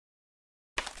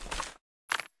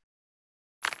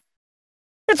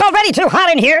It's already too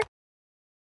hot in here!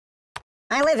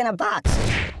 I live in a box.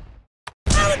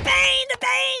 Oh, the pain! The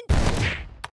pain!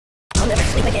 I'll never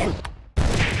sleep again.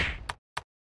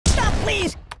 Stop,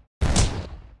 please!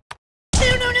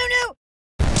 No, no, no, no!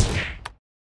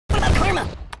 What about karma?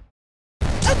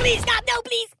 Oh, please, stop! No,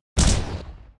 please!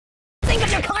 Think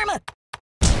of your karma!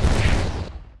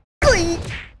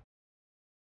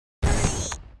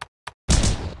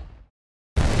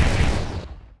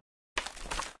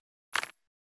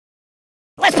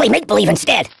 Let's play make-believe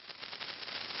instead!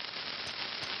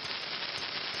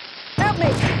 Help me!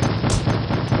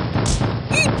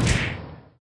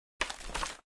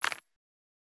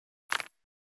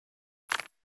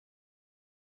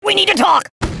 We need to talk!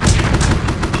 I'm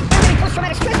getting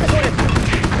post-traumatic stress disorder!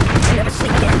 I'll never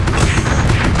sleep again.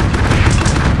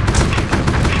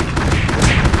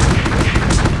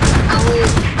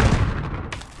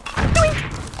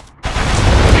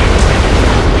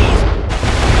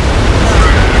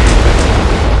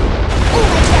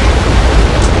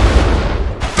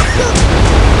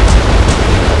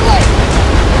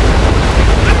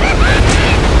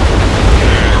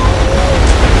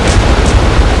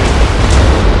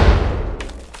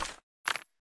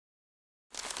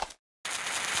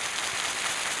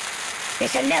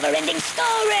 It's a never-ending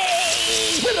story!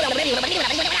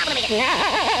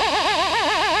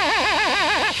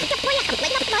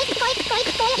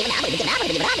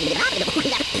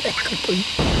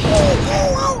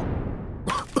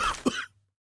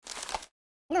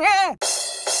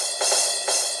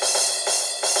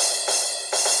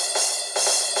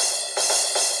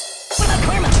 What about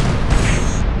karma?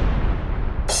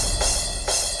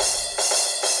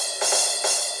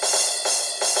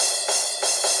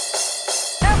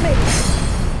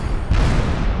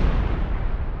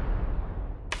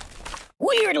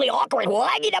 Weirdly awkward.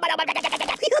 I'm getting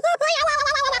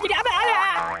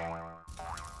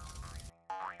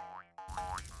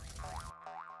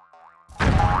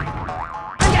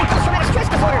post-traumatic stress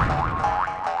disorder.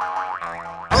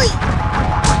 Oi!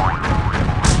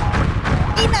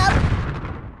 Enough!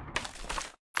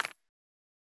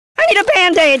 I need a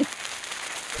Band-Aid!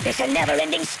 It's a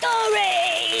never-ending story!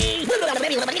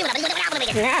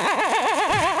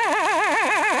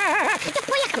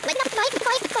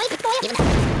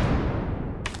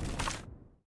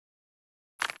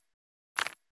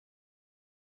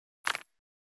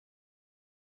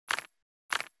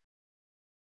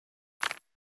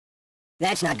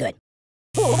 That's not good.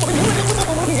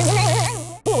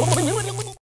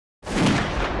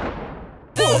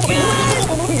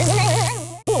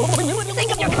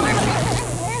 Think of your karma!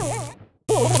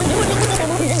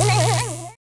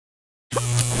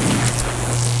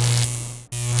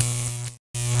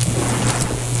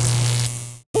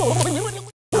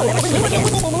 I'll never sleep again.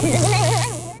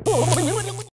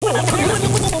 What about karma?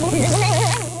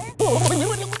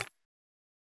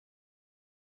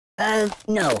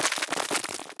 No.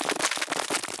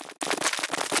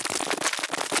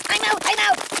 I'm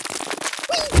out!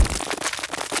 Whee!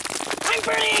 I'm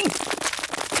burning!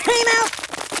 I'm out!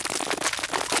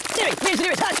 Siri, where's the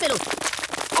nearest hospital?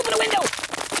 Open a window!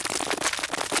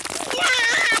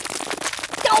 Yeah!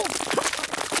 Don't!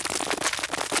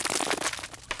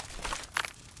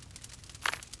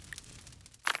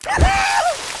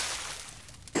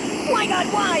 My God,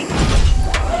 why?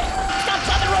 Stop,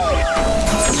 stop, and roll!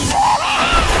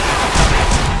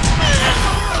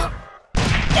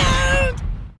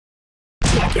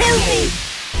 Help me!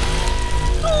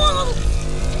 Oh!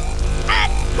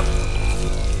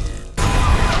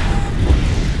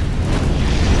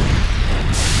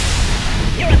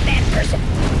 You're a bad person.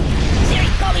 Siri,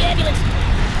 call the ambulance.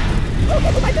 Oh,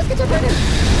 my biscuits are burning.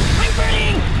 I'm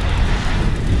burning!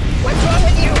 What's wrong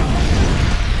with you?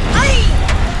 Aye!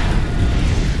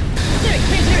 Siri,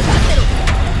 where's the nearest hospital?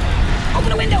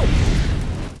 Open a window!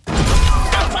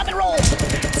 Stop, drop, and roll!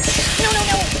 No, no,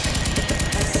 no!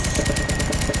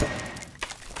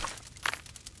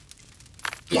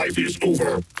 Life is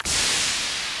over.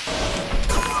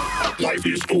 Life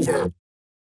is over.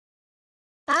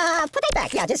 Put it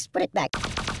back. Yeah, just put it back.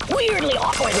 Weirdly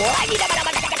awkward.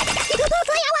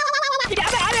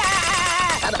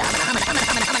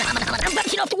 I'm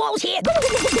bouncing off the walls here.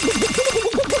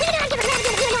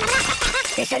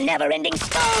 It's a never-ending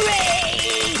story.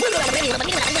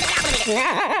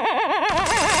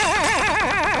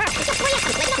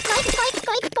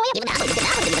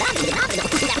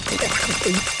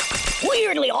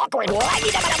 Weirdly awkward. I'm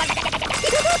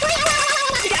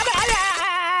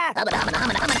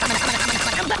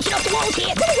bouncing off the walls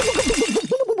here.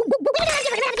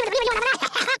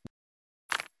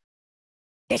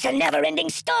 It's a never-ending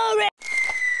story.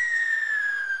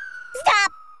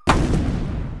 Stop.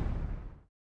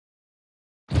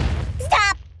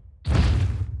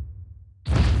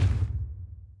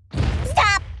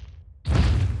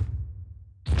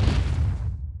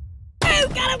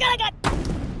 God, oh, God, oh,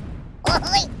 God.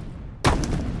 Oh,